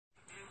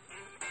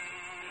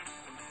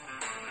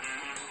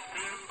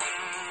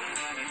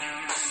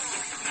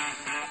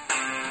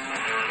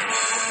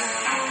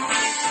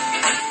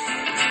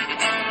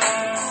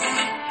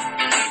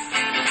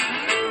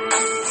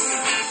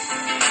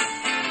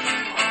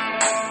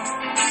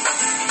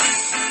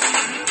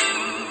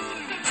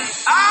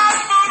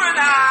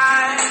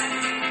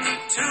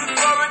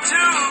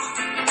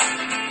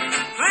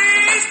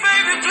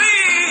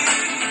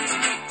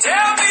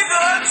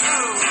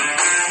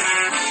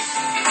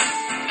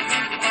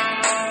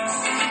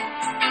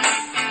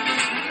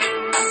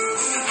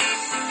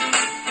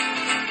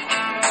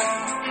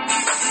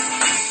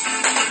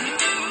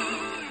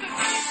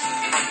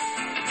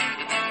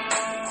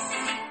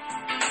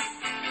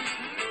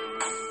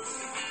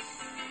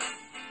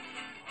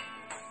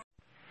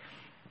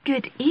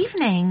Good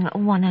evening,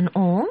 one and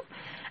all,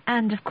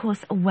 and of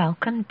course,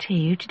 welcome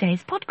to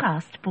today's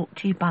podcast brought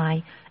to you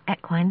by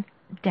Equine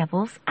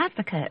Devil's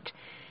Advocate.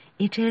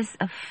 It is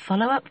a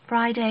follow-up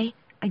Friday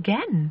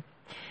again.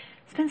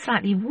 It's been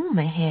slightly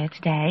warmer here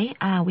today.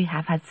 We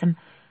have had some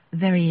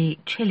very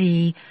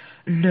chilly,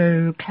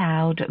 low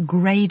cloud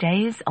grey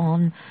days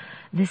on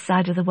this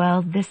side of the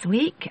world this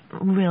week.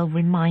 Real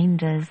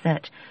reminders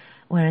that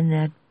we're in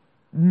the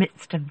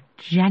midst of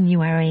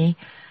January.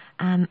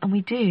 And we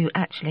do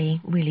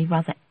actually really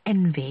rather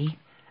envy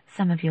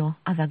some of your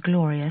other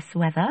glorious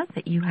weather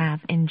that you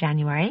have in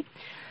January.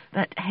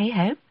 But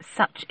hey-ho,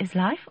 such is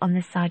life on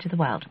this side of the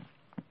world.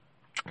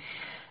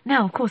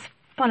 Now, of course,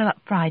 Follow-Up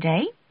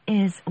Friday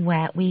is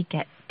where we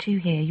get to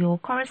hear your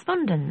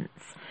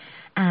correspondence.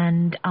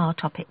 And our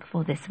topic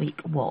for this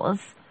week was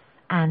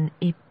an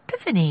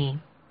epiphany.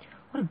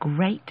 What a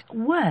great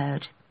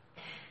word.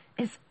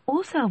 It's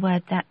also a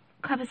word that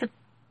covers a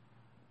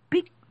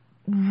big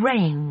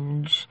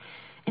range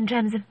in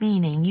terms of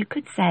meaning. You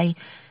could say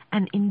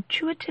an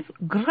intuitive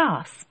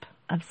grasp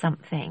of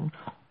something,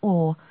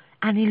 or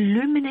an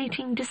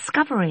illuminating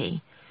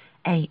discovery,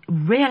 a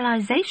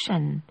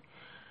realization,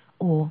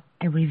 or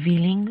a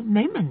revealing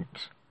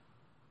moment.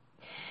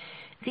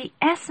 The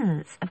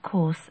essence, of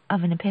course,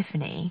 of an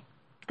epiphany,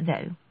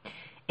 though,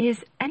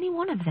 is any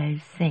one of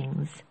those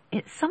things.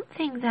 It's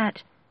something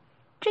that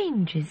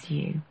changes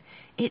you.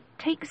 It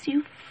takes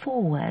you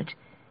forward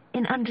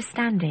in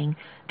understanding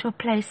to a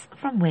place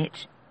from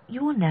which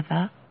you will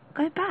never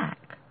go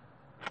back.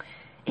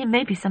 It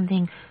may be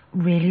something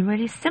really,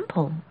 really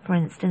simple. For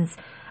instance,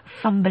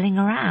 fumbling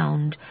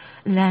around,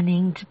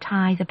 learning to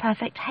tie the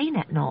perfect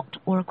haynet knot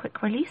or a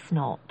quick release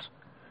knot.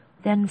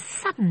 Then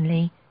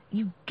suddenly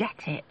you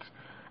get it.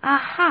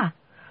 Aha!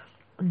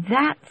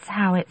 That's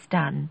how it's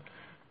done.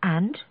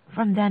 And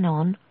from then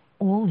on,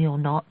 all your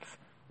knots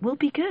will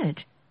be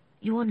good.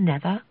 You will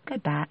never go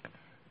back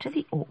to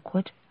the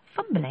awkward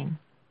fumbling.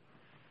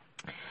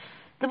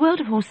 The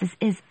world of horses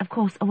is, of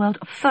course, a world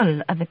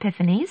full of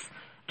epiphanies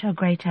to a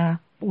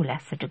greater or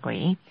lesser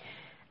degree.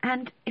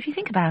 And if you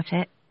think about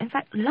it, in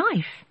fact,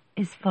 life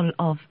is full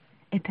of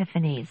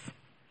epiphanies.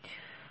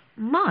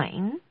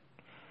 Mine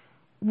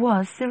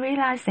was the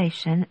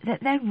realization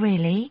that there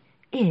really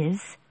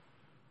is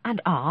and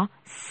are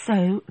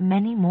so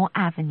many more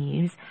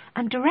avenues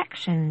and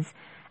directions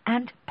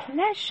and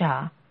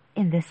pleasure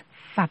in this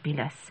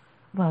fabulous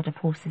world of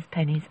horses,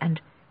 ponies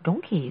and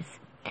donkeys.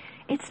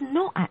 It's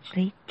not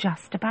actually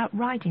just about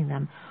riding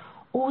them,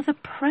 or the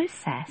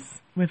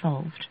process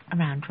revolved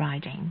around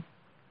riding.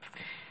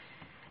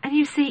 And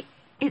you see,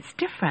 it's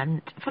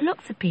different for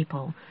lots of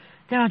people.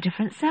 There are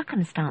different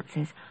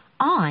circumstances.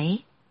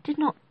 I did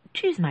not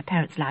choose my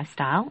parents'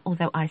 lifestyle,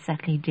 although I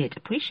certainly did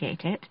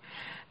appreciate it,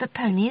 but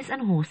ponies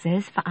and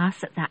horses for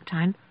us at that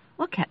time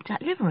were kept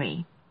at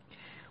livery.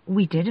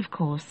 We did, of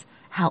course,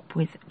 help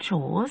with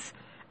chores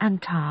and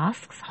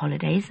tasks,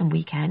 holidays and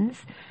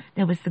weekends.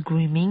 There was the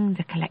grooming,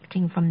 the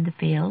collecting from the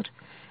field,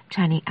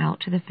 turning out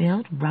to the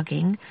field,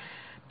 rugging,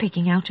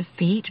 picking out of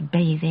feet,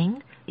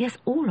 bathing. Yes,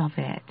 all of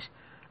it.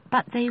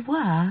 But they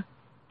were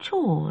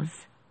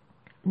chores.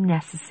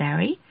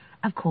 Necessary,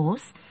 of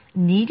course,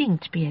 needing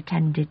to be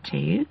attended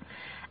to,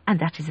 and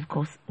that is, of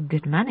course,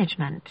 good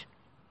management.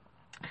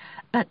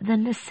 But the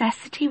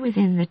necessity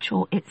within the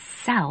chore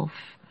itself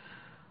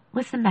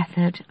was the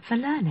method for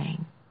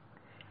learning.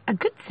 A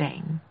good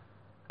thing.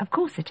 Of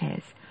course it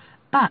is.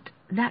 But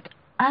that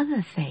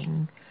other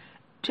thing,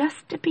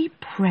 just to be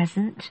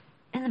present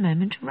in the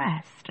moment of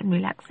rest and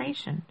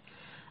relaxation,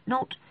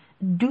 not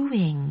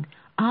doing,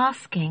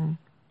 asking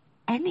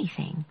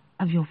anything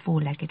of your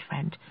four-legged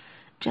friend,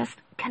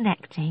 just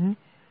connecting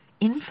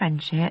in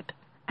friendship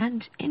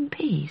and in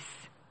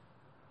peace.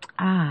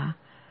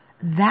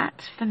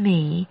 That for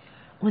me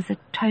was a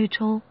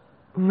total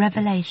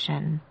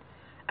revelation,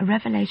 a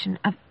revelation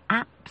of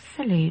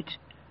absolute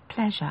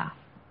pleasure.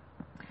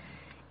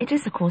 It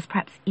is, of course,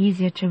 perhaps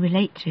easier to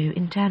relate to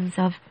in terms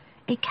of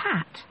a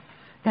cat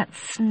that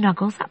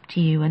snuggles up to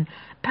you and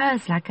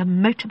purrs like a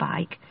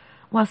motorbike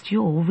whilst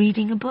you're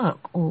reading a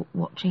book or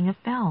watching a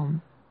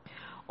film.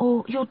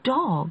 Or your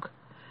dog,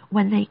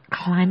 when they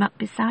climb up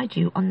beside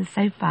you on the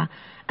sofa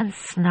and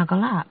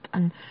snuggle up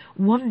and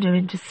wander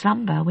into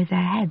slumber with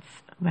their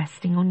heads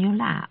resting on your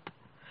lap.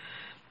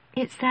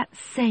 It's that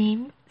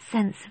same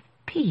sense of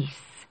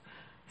peace,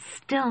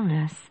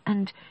 stillness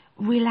and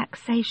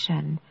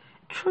relaxation,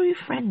 true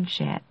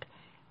friendship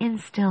in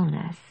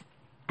stillness.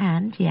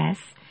 And yes,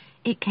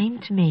 it came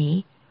to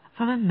me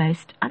from a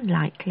most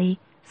unlikely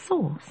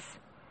source.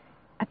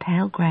 A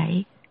pale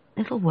grey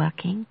little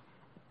working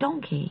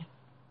donkey.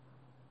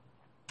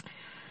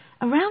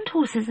 Around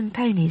horses and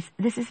ponies,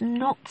 this is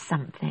not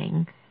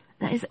something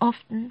that is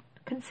often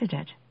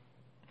considered.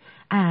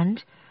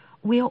 And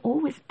we are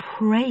always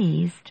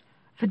praised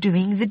for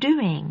doing the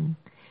doing.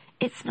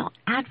 It's not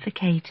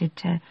advocated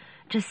to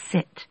just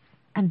sit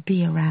and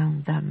be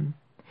around them.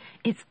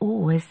 It's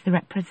always the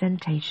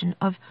representation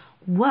of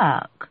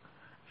work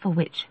for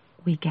which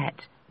we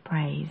get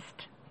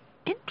praised.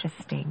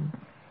 Interesting,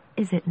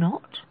 is it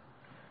not?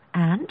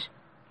 And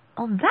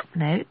on that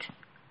note,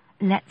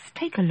 let's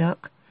take a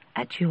look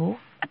at your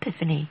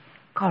epiphany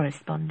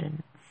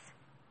correspondence.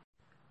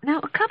 Now,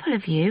 a couple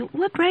of you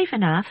were brave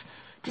enough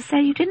to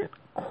say you didn't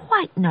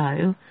quite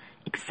know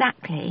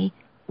exactly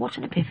what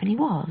an epiphany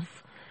was.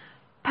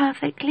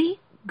 Perfectly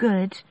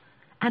good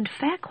and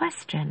fair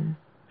question.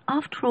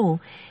 After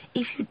all,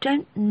 if you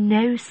don't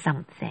know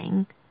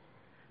something,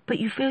 but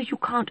you feel you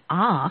can't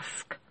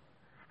ask,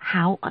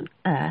 how on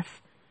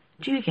earth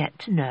do you get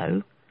to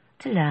know,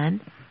 to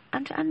learn,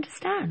 and to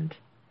understand?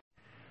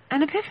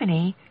 An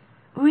epiphany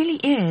really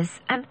is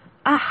an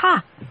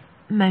aha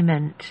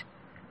moment,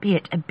 be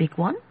it a big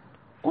one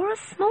or a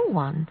small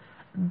one.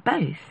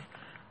 Both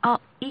are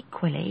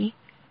equally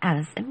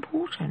as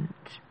important.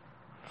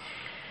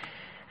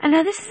 And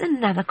now this is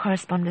another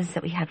correspondence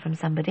that we had from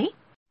somebody.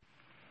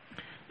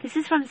 This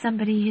is from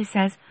somebody who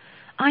says,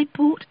 I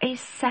bought a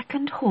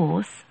second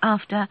horse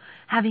after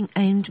having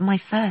owned my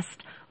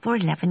first for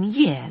 11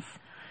 years.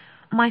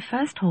 My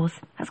first horse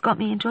has got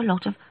me into a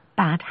lot of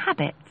bad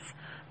habits,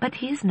 but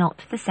he is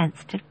not the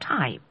sensitive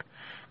type,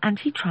 and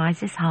he tries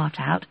his heart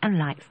out and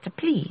likes to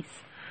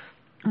please.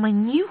 My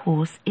new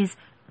horse is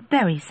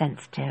very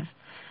sensitive,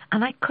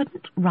 and I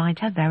couldn't ride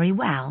her very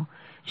well.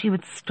 She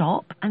would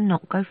stop and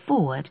not go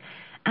forward,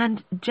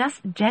 and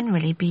just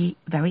generally be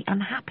very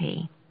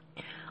unhappy.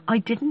 I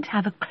didn't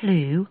have a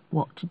clue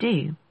what to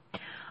do.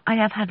 I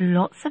have had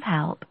lots of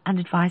help and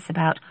advice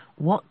about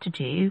what to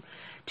do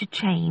to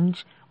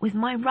change with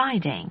my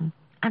riding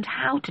and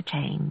how to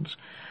change,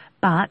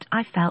 but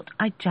I felt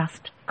I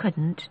just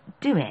couldn't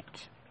do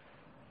it.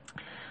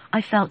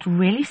 I felt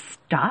really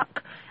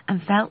stuck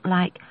and felt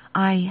like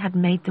I had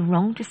made the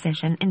wrong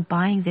decision in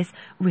buying this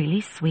really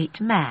sweet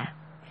mare.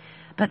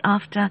 But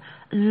after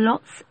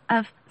lots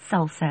of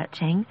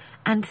soul-searching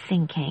and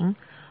thinking,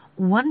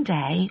 one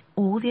day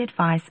all the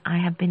advice I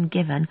have been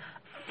given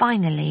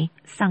finally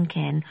sunk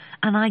in,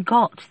 and I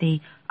got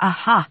the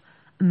aha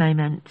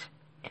moment.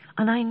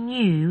 And I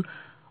knew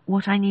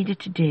what I needed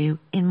to do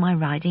in my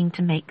riding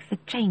to make the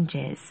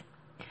changes.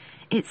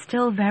 It's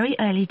still very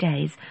early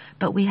days,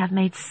 but we have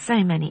made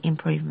so many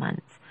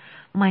improvements.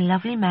 My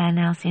lovely mare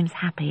now seems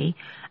happy,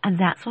 and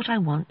that's what I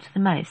want the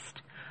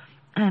most.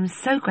 I am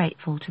so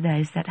grateful to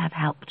those that have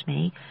helped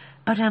me,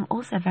 but I am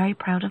also very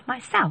proud of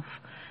myself,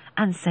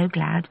 and so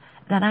glad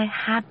that I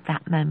had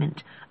that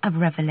moment of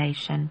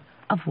revelation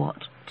of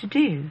what to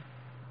do.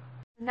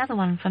 Another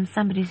one from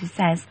somebody who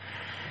says,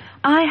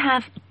 I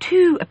have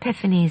 2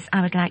 epiphanies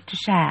I would like to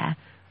share.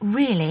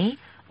 Really,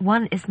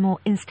 one is more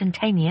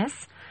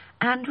instantaneous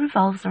and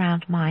revolves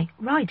around my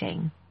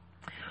riding.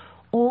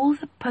 All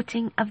the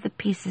putting of the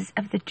pieces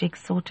of the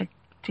jigsaw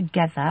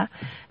together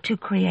to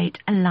create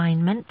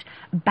alignment,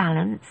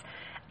 balance,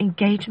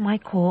 engage my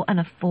core and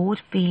a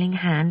forward-feeling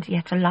hand,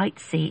 yet a light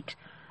seat,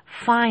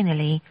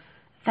 finally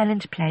fell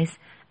into place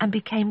and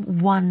became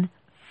one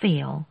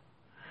feel.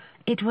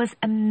 It was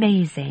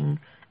amazing,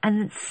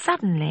 and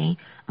suddenly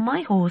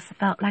my horse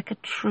felt like a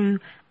true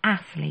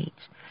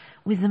athlete,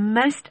 with the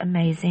most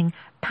amazing,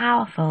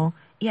 powerful,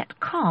 yet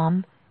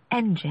calm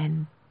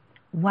engine.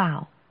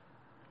 Wow.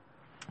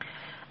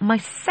 My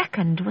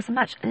second was a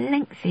much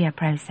lengthier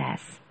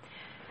process.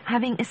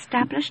 Having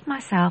established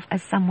myself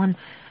as someone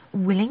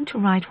willing to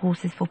ride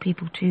horses for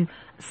people to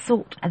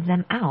sort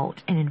them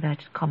out, in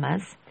inverted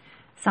commas,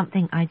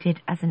 something I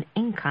did as an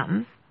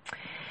income,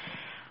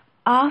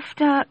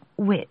 after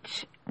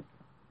which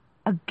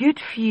a good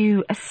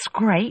few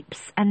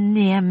scrapes and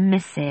near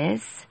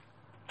misses,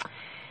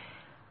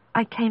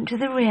 I came to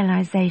the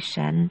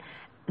realization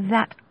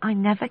that I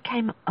never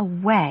came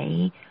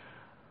away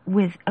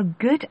with a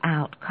good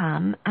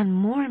outcome, and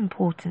more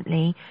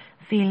importantly,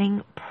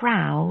 feeling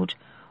proud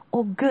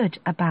or good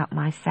about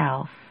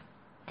myself.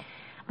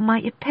 My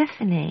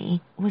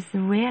epiphany was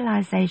the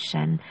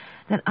realization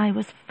that I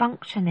was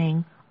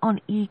functioning on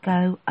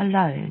ego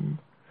alone.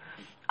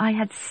 I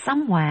had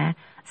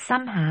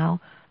somehow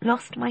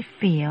lost my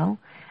feel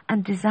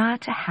and desire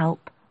to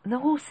help the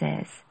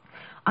horses.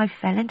 I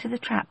fell into the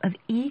trap of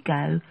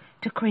ego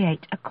to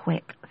create a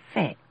quick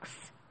fix.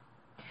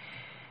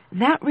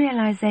 That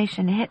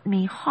realization hit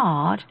me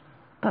hard,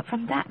 but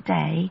from that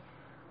day,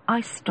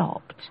 I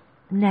stopped.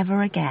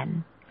 Never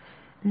again.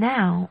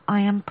 Now I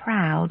am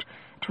proud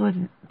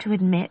to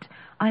admit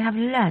I have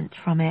learnt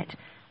from it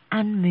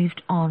and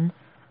moved on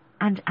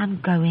and am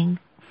going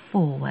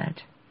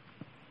forward.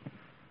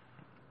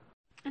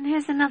 And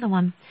here's another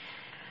one.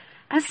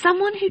 As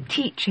someone who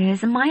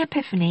teaches, my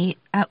epiphany,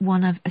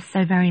 one of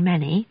so very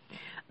many,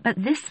 but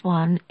this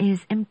one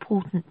is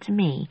important to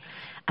me,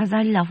 as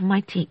I love my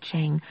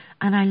teaching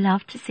and I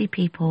love to see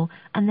people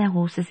and their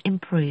horses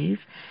improve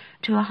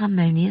to a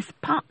harmonious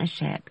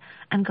partnership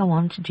and go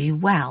on to do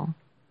well.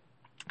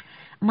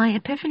 My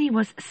epiphany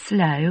was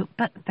slow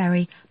but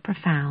very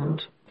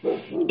profound.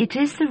 It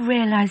is the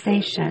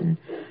realization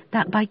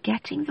that by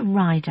getting the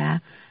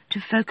rider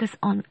to focus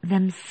on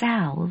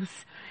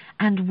themselves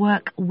and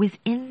work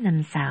within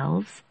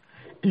themselves,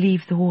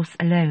 leave the horse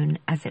alone,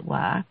 as it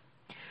were,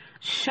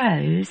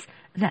 shows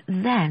that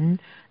then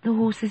the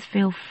horses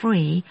feel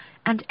free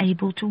and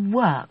able to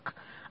work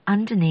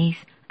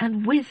underneath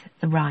and with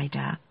the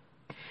rider.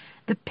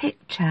 The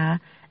picture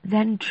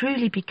then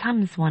truly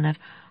becomes one of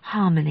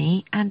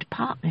harmony and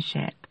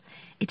partnership.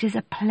 It is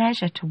a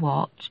pleasure to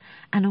watch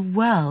and a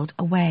world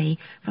away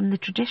from the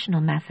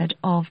traditional method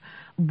of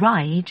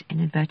ride,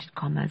 in inverted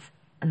commas,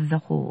 the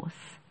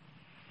horse.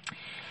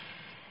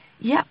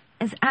 Yep,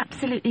 it's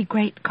absolutely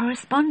great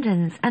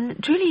correspondence,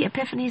 and truly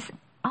epiphanies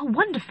are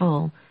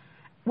wonderful.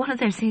 One of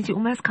those things you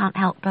almost can't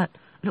help but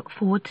look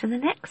forward to the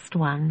next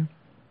one.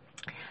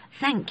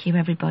 Thank you,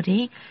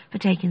 everybody, for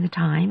taking the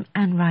time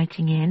and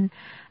writing in.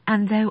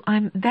 And though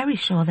I'm very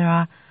sure there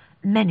are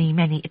many,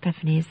 many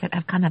epiphanies that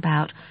have come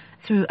about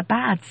through a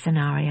bad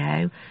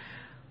scenario,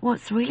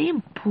 what's really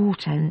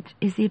important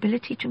is the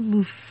ability to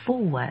move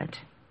forward.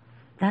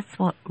 That's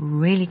what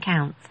really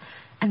counts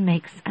and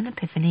makes an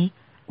epiphany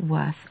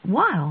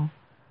worthwhile.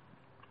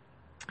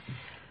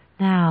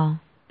 Now,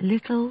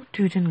 little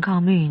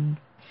Tutankhamun.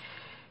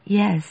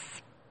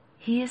 Yes,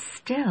 he is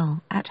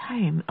still at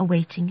home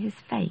awaiting his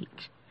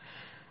fate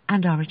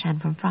and our return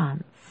from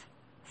France.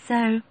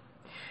 So,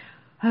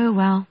 oh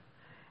well,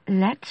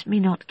 let me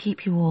not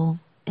keep you all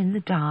in the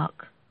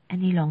dark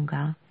any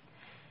longer.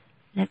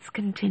 Let's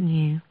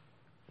continue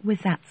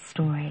with that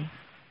story.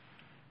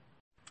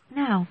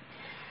 Now,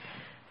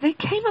 there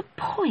came a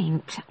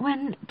point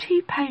when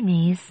two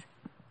ponies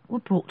were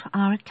brought to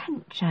our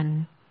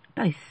attention.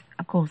 Both,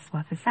 of course,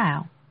 were for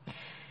sale.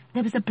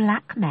 There was a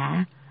black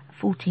mare,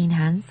 14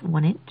 hands,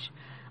 1 inch,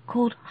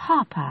 called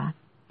Harper,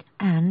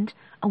 and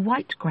a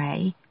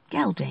white-grey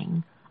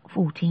gelding,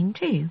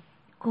 14-2,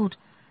 called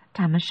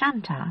Tam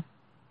O'Shanter.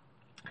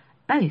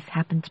 Both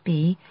happened to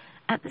be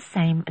at the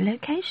same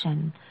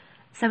location,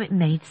 so it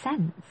made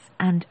sense,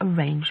 and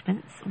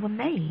arrangements were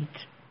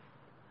made.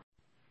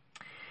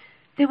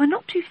 They were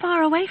not too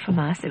far away from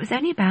us. It was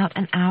only about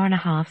an hour and a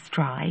half's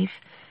drive,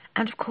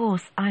 and of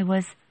course I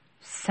was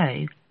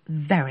so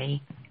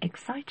very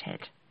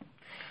excited.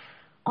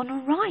 On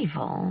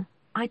arrival,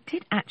 I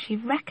did actually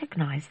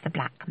recognise the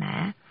black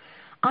mare.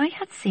 I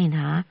had seen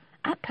her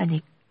at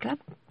Pony Club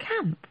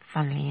camp,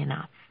 funnily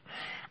enough,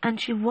 and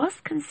she was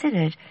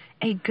considered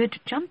a good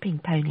jumping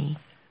pony.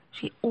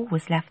 She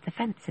always left the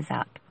fences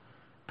up,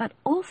 but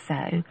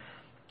also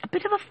a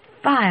bit of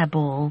a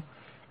fireball,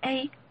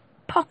 a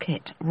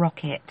pocket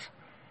rocket.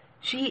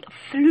 She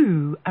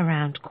flew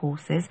around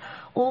courses,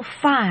 all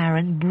fire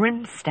and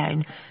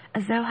brimstone,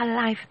 as though her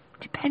life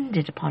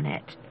depended upon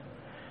it.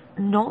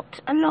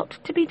 Not a lot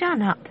to be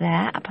done up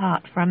there,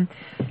 apart from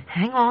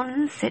hang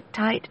on, sit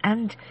tight,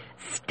 and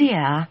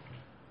steer.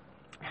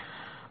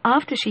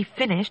 After she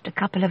finished a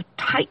couple of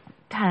tight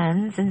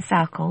turns and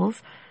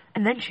circles,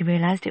 and then she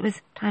realised it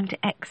was time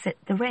to exit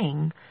the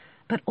ring,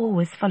 but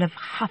always full of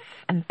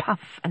huff and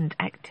puff and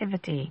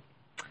activity.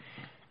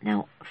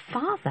 Now,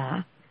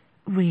 Father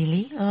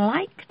really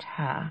liked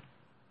her.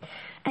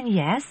 And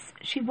yes,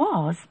 she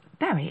was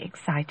very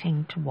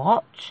exciting to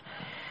watch.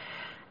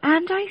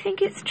 And I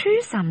think it's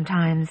true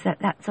sometimes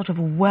that sort of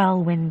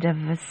whirlwind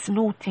of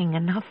snorting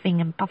and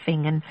huffing and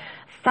puffing and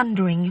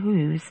thundering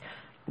hooves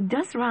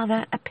does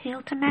rather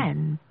appeal to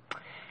men.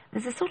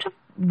 There's a sort of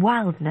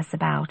wildness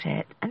about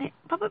it, and it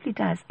probably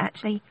does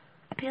actually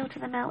appeal to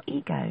the male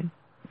ego.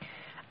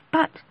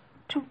 But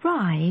to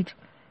ride,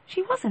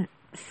 she wasn't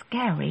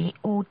scary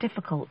or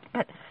difficult,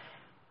 but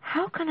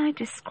how can I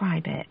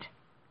describe it?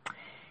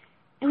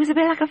 It was a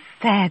bit like a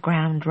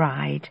fairground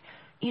ride.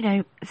 You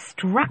know,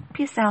 strap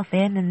yourself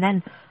in and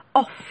then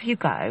off you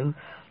go,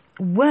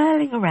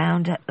 whirling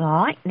around at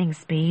lightning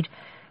speed.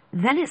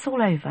 Then it's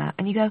all over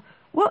and you go,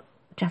 what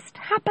just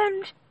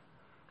happened?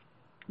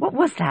 What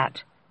was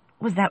that?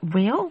 Was that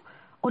real,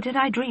 or did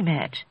I dream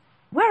it?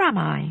 Where am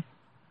I?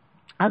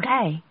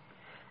 Okay.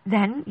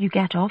 Then you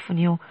get off and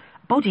your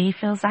body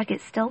feels like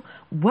it's still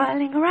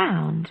whirling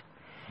around.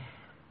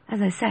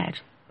 As I said,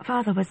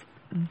 Father was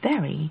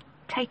very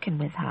taken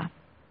with her.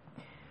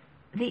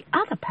 The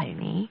other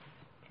pony,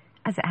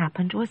 as it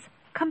happened, was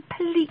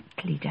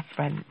completely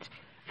different.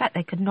 In fact,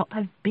 they could not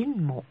have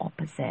been more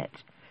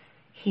opposite.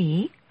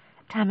 He,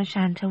 Tam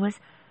O'Shanter, was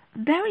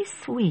very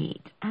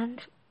sweet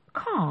and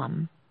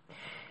calm,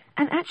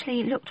 and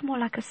actually looked more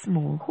like a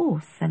small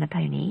horse than a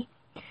pony.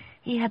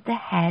 He had the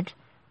head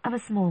of a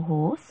small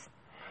horse,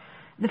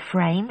 the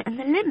frame and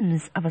the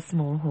limbs of a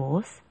small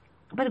horse,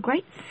 but a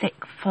great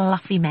thick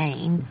fluffy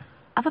mane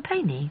of a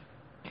pony,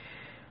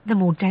 the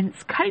more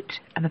dense coat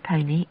of a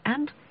pony,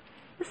 and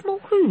the small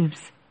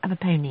hooves of a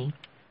pony.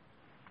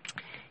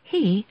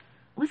 He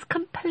was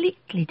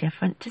completely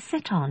different to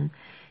sit on.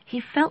 He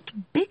felt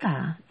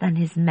bigger than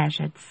his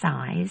measured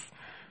size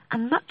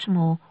and much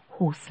more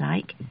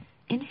horse-like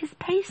in his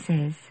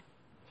paces.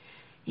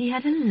 He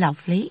had a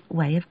lovely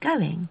way of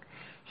going.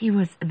 He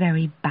was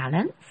very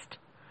balanced,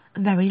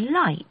 very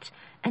light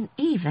and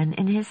even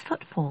in his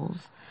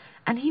footfalls,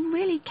 and he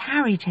really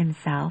carried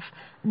himself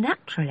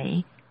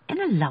naturally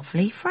in a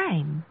lovely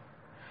frame.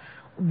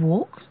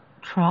 Walk,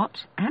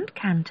 trot and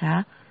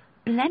canter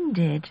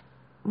blended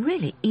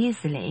really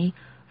easily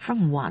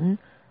from one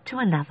to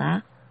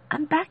another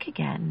and back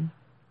again.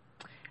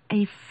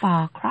 A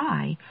far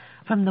cry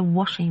from the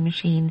washing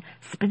machine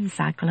spin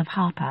cycle of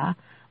Harper,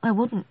 where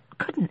Wooden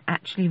couldn't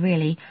actually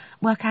really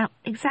work out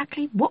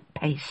exactly what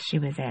pace she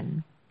was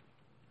in.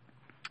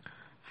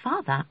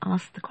 Father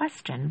asked the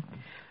question,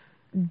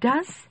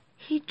 "Does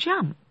he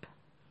jump?"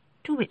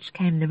 To which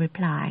came the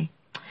reply,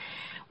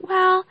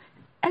 "Well,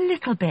 a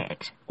little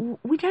bit.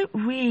 We don't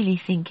really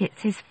think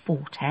it's his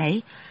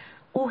forte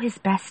or his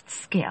best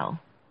skill."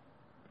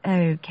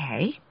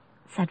 "Okay,"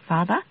 said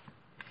Father.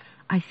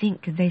 I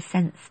think they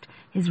sensed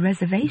his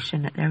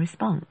reservation at their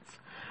response.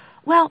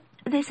 "Well,"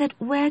 they said,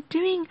 "we're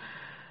doing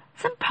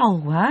some pole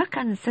work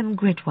and some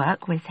grid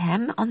work with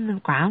him on the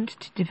ground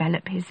to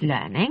develop his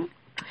learning."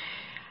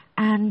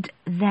 And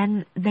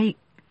then they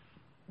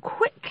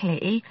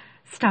quickly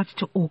started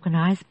to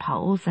organise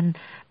poles and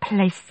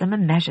place them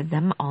and measure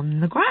them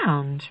on the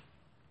ground.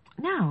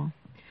 Now,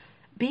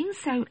 being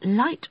so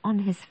light on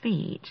his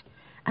feet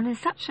and in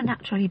such a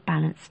naturally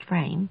balanced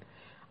frame,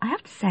 I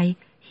have to say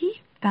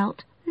he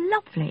felt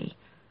lovely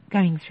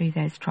going through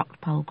those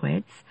trucked pole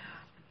grids,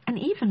 and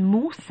even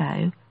more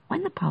so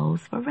when the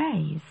poles were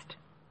raised.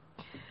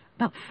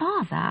 But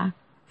Father,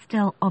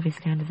 still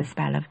obviously under the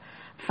spell of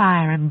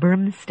fire and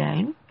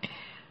brimstone,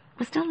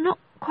 was still not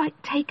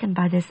quite taken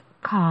by this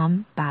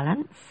calm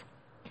balance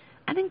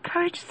and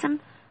encouraged some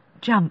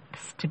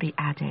jumps to be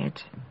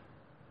added.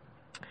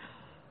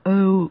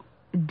 Oh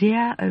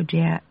dear, oh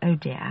dear, oh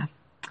dear.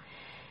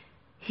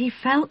 He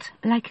felt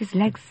like his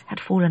legs had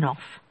fallen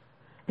off.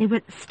 They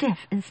were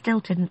stiff and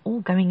stilted and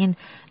all going in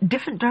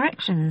different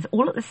directions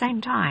all at the same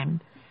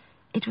time.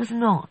 It was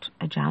not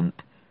a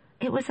jump.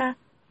 It was a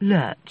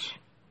lurch.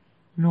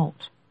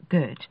 Not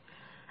good.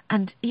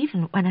 And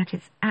even when at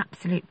its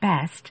absolute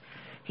best,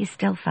 he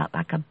still felt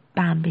like a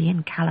Bambi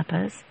in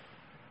calipers.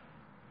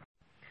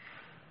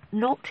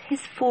 Not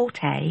his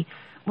forte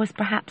was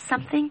perhaps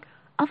something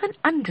of an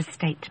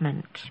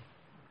understatement.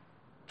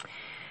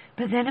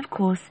 But then, of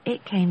course,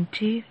 it came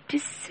to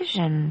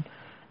decision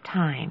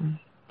time.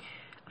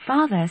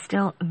 Father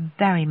still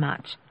very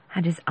much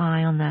had his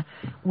eye on the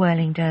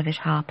whirling dervish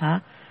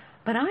Harper,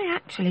 but I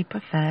actually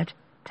preferred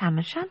Tam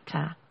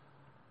O'Shanter.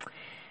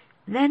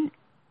 Then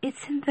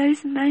it's in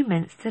those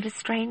moments that a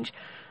strange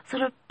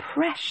sort of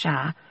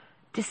pressure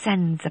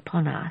descends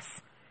upon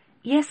us.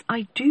 Yes,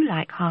 I do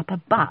like Harper,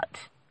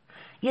 but...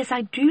 Yes,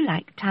 I do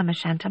like Tam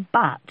O'Shanter,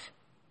 but...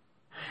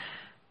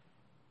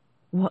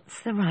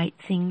 What's the right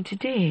thing to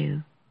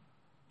do?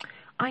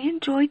 I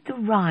enjoyed the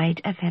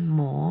ride of him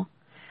more,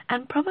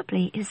 and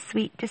probably his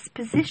sweet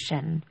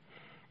disposition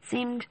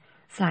seemed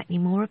slightly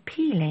more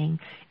appealing,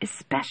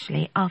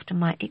 especially after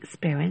my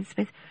experience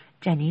with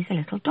Jenny the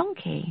little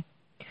donkey.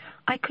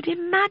 I could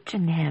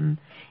imagine him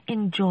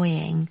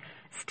enjoying,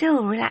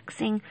 still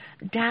relaxing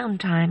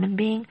downtime and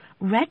being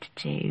read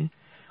to,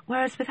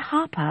 whereas with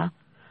Harper,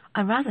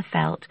 I rather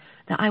felt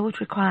that I would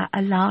require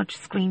a large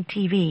screen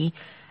TV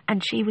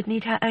and she would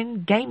need her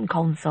own game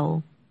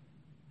console.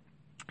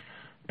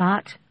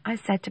 But I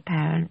said to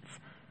parents,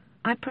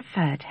 I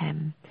preferred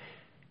him.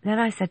 Then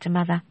I said to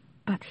Mother,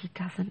 but he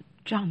doesn't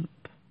jump.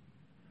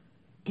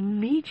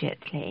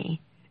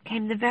 Immediately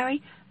came the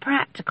very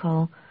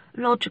practical,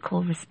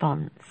 logical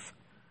response.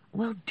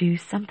 We'll do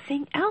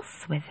something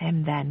else with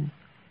him then,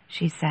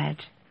 she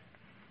said.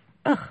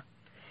 Ugh,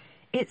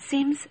 it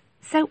seems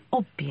so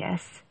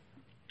obvious.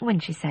 When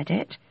she said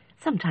it,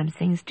 sometimes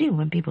things do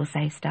when people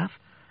say stuff.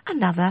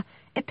 Another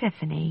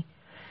epiphany.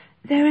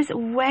 There is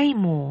way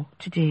more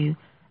to do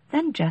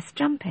than just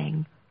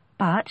jumping.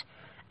 But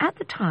at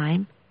the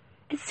time,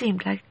 it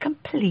seemed like a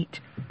complete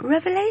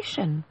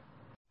revelation.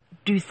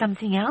 Do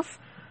something else?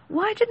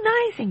 Why didn't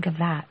I think of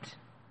that?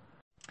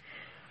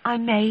 I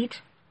made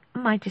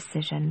my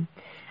decision,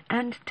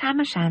 and Tam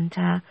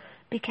O'Shanter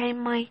became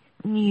my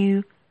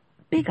new,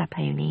 bigger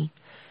pony,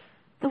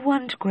 the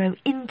one to grow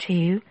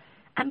into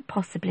and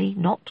possibly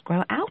not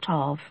grow out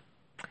of.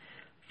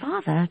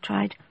 Father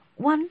tried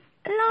one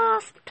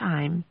last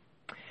time.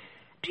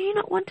 Do you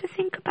not want to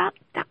think about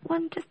that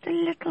one just a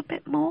little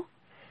bit more?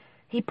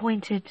 He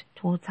pointed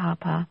towards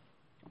Harper,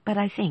 but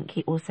I think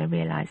he also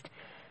realised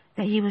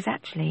that he was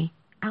actually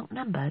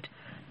outnumbered,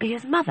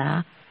 because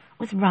Mother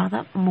was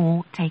rather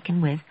more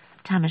taken with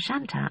Tam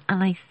O'Shanter,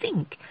 and I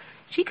think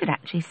she could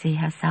actually see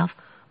herself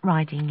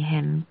riding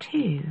him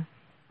too.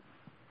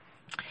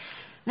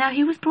 Now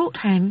he was brought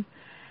home,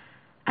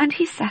 and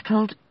he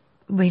settled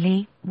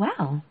really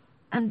well,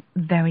 and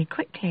very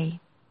quickly.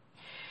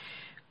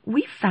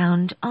 We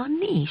found our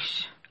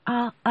niche,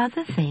 our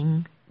other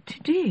thing to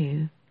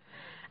do,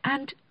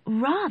 and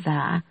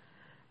rather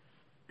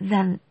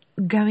than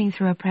going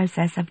through a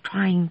process of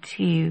trying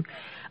to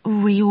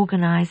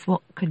reorganise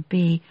what could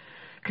be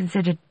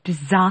considered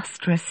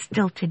disastrous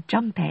stilted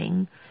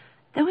jumping,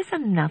 there was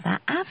another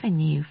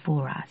avenue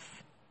for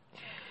us.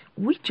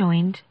 We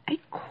joined a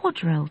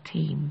quadrille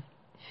team.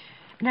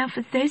 Now,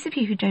 for those of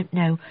you who don't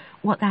know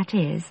what that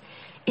is,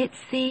 it's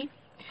the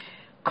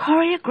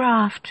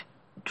choreographed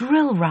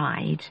drill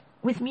ride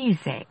with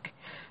music.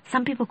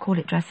 Some people call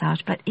it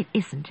dressage, but it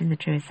isn't in the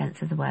truest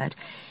sense of the word.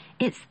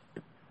 It's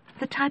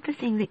the type of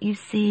thing that you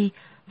see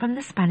from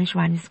the Spanish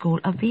Riding School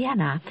of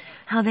Vienna,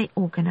 how they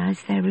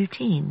organise their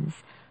routines,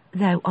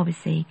 though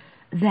obviously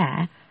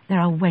there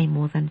are way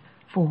more than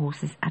 4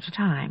 horses at a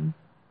time.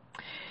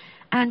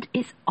 And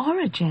its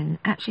origin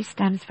actually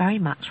stems very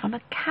much from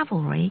a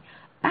cavalry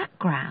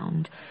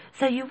background,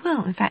 so you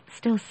will in fact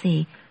still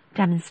see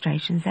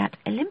demonstrations at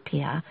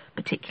Olympia,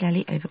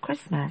 particularly over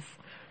Christmas.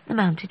 The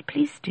mounted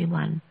police do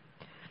one.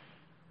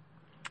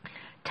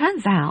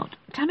 Turns out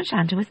Tam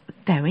O'Shanter was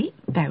very,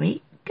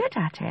 very good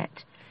at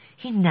it.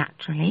 He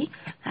naturally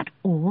had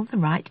all the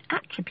right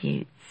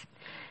attributes,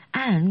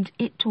 and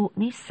it taught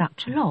me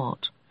such a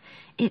lot.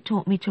 It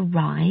taught me to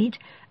ride,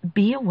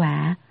 be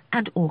aware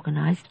and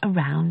organised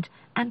around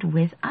and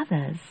with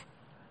others.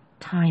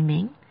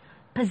 Timing,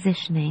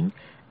 positioning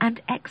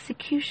and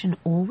execution,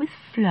 all with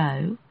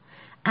flow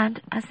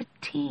and as a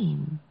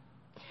team.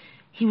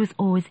 He was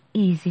always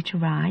easy to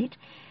ride.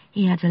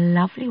 He had a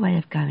lovely way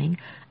of going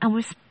and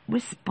was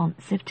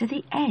responsive to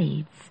the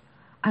aids.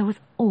 I was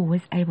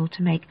always able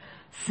to make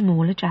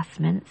small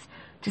adjustments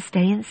to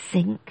stay in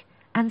sync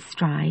and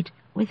stride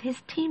with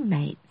his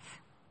teammates.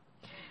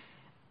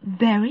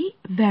 Very,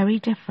 very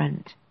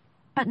different,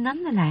 but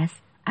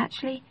nonetheless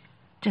actually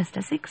just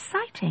as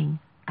exciting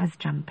as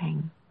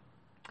jumping.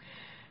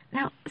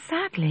 Now,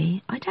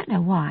 sadly, I don't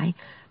know why,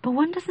 but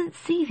one doesn't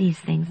see these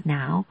things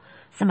now,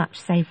 so much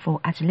save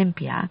for at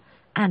Olympia,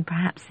 and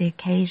perhaps the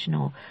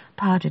occasional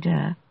pas de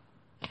deux.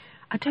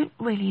 I don't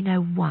really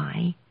know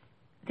why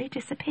they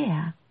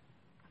disappear,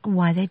 and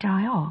why they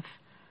die off.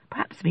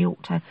 Perhaps we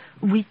ought to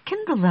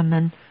rekindle them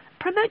and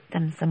promote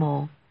them some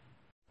more.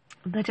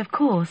 But of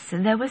course,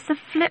 there was the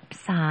flip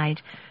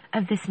side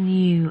of this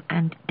new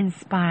and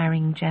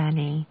inspiring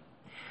journey.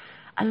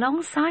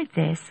 Alongside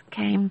this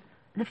came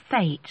the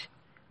fate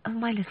of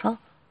my little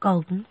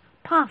golden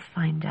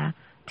pathfinder,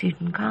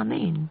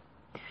 Tutankhamun.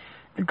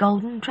 The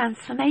golden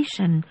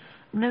transformation,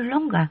 no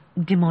longer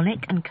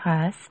demonic and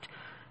cursed,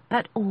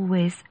 but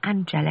always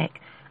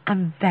angelic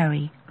and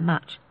very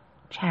much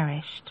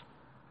cherished.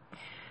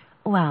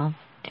 Well,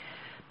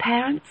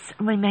 parents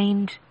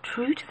remained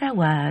true to their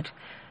word,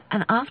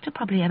 and after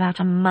probably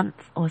about a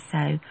month or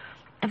so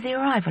of the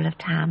arrival of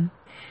Tam,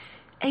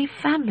 a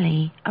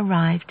family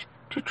arrived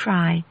to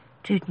try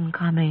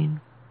Tutankhamun.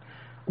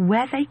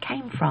 Where they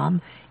came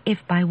from,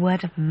 if by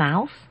word of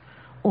mouth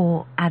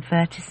or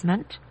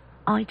advertisement,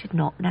 I did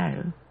not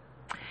know.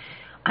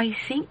 I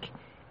think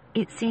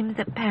it seemed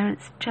that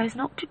parents chose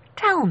not to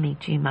tell me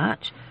too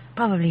much,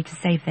 probably to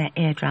save their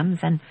eardrums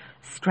and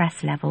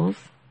stress levels.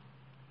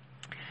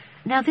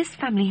 Now, this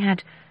family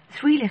had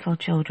 3 little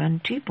children,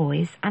 2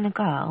 boys and a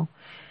girl.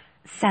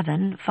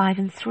 7, 5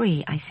 and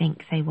 3, I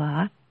think they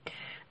were.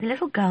 The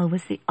little girl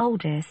was the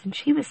oldest, and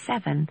she was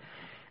 7,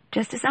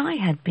 just as I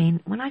had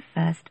been when I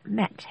first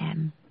met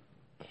him.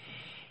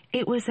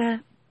 It was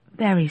a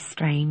very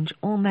strange,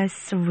 almost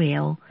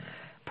surreal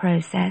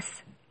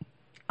process.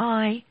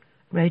 I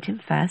rode him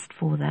first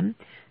for them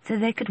so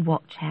they could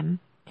watch him,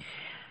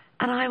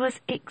 and I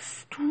was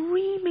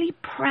extremely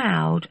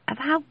proud of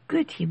how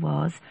good he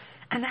was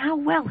and how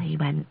well he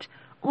went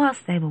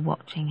whilst they were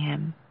watching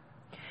him.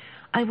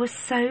 I was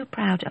so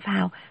proud of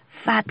how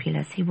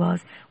fabulous he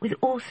was with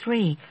all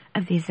 3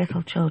 of these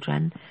little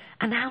children,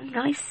 and how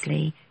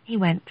nicely he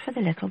went for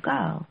the little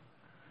girl.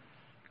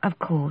 Of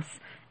course,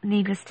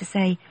 needless to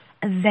say,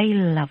 they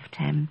loved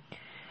him.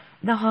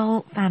 The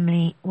whole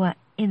family were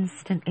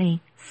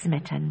instantly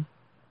smitten.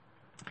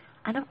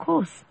 And of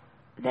course,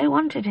 they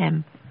wanted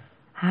him.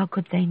 How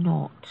could they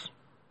not?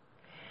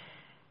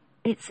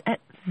 It's at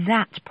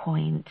that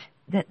point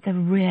that the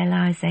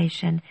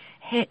realization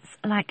hits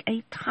like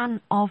a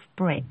ton of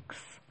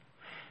bricks.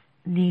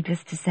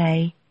 Needless to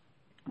say,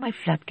 my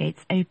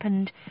floodgates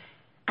opened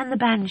and the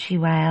banshee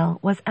wail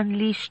was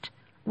unleashed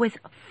with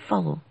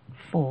full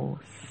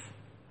force.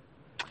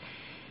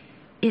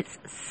 It's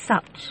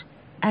such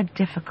a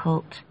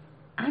difficult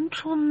and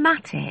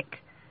traumatic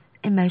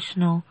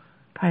emotional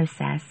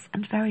process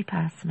and very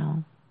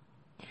personal.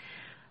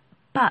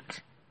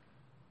 But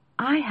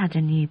I had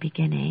a new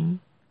beginning,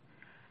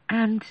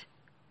 and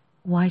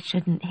why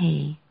shouldn't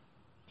he?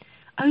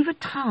 Over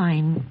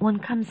time, one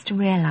comes to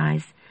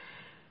realise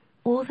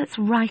all that's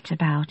right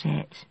about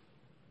it.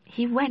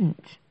 He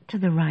went to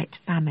the right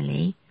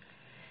family,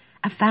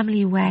 a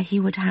family where he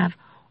would have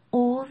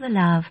all the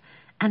love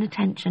and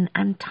attention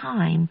and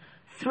time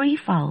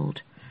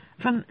threefold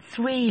from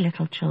 3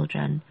 little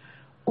children,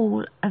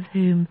 all of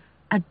whom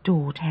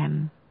adored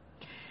him.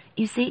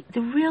 You see,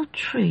 the real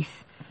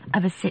truth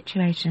of a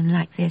situation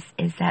like this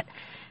is that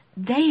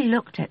they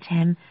looked at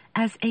him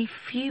as a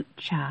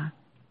future.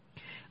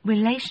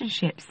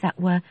 Relationships that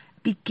were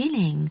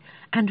beginning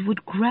and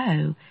would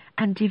grow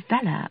and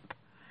develop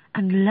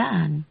and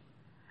learn,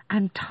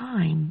 and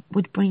time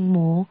would bring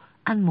more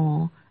and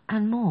more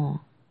and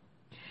more.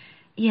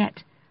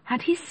 Yet,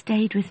 had he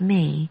stayed with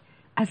me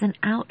as an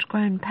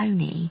outgrown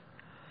pony,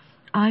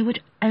 I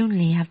would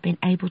only have been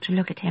able to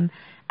look at him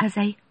as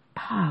a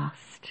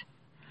past,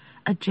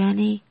 a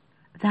journey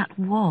that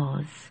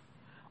was,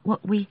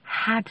 what we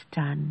had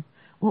done,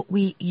 what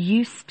we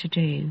used to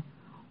do,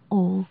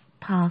 all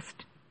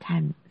past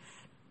tense.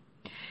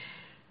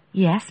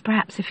 Yes,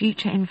 perhaps a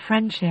future in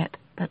friendship,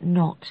 but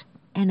not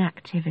in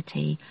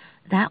activity.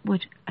 That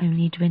would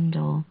only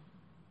dwindle.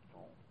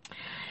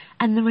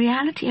 And the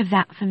reality of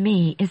that for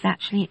me is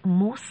actually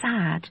more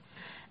sad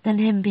than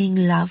him being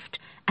loved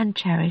and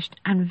cherished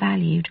and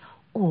valued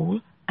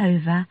all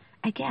over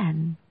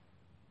again.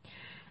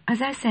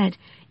 As I said,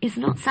 it's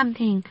not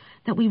something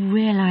that we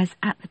realise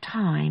at the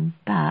time,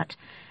 but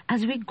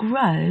as we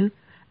grow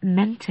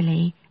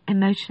mentally,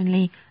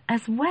 emotionally,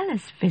 as well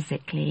as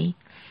physically,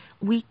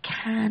 we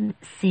can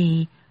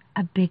see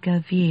a bigger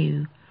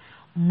view,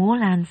 more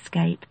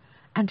landscape,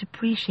 and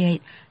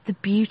appreciate the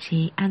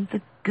beauty and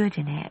the good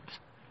in it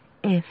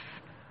if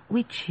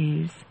we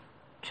choose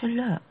to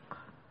look.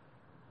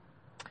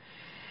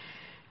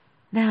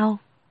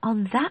 Now,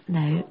 on that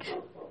note,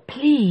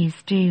 please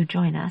do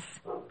join us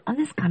on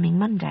this coming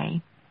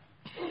Monday.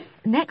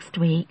 Next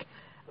week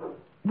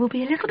will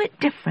be a little bit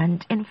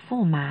different in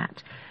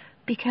format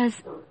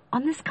because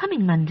on this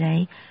coming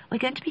Monday we're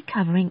going to be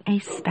covering a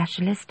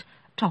specialist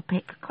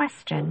topic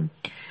question,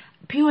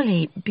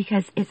 purely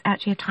because it's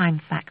actually a time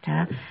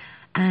factor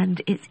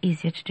and it's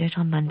easier to do it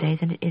on Monday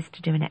than it is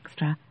to do an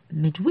extra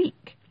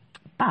midweek.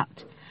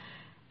 But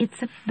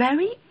it's a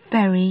very,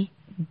 very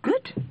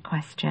good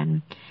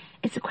question.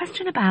 It's a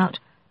question about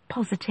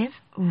positive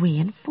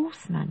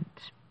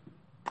reinforcement.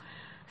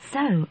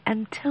 So,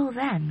 until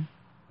then,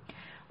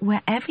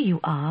 wherever you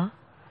are,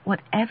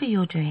 whatever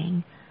you're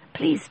doing,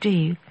 please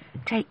do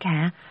take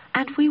care,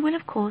 and we will,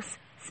 of course,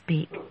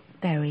 speak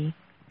very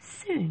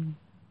soon.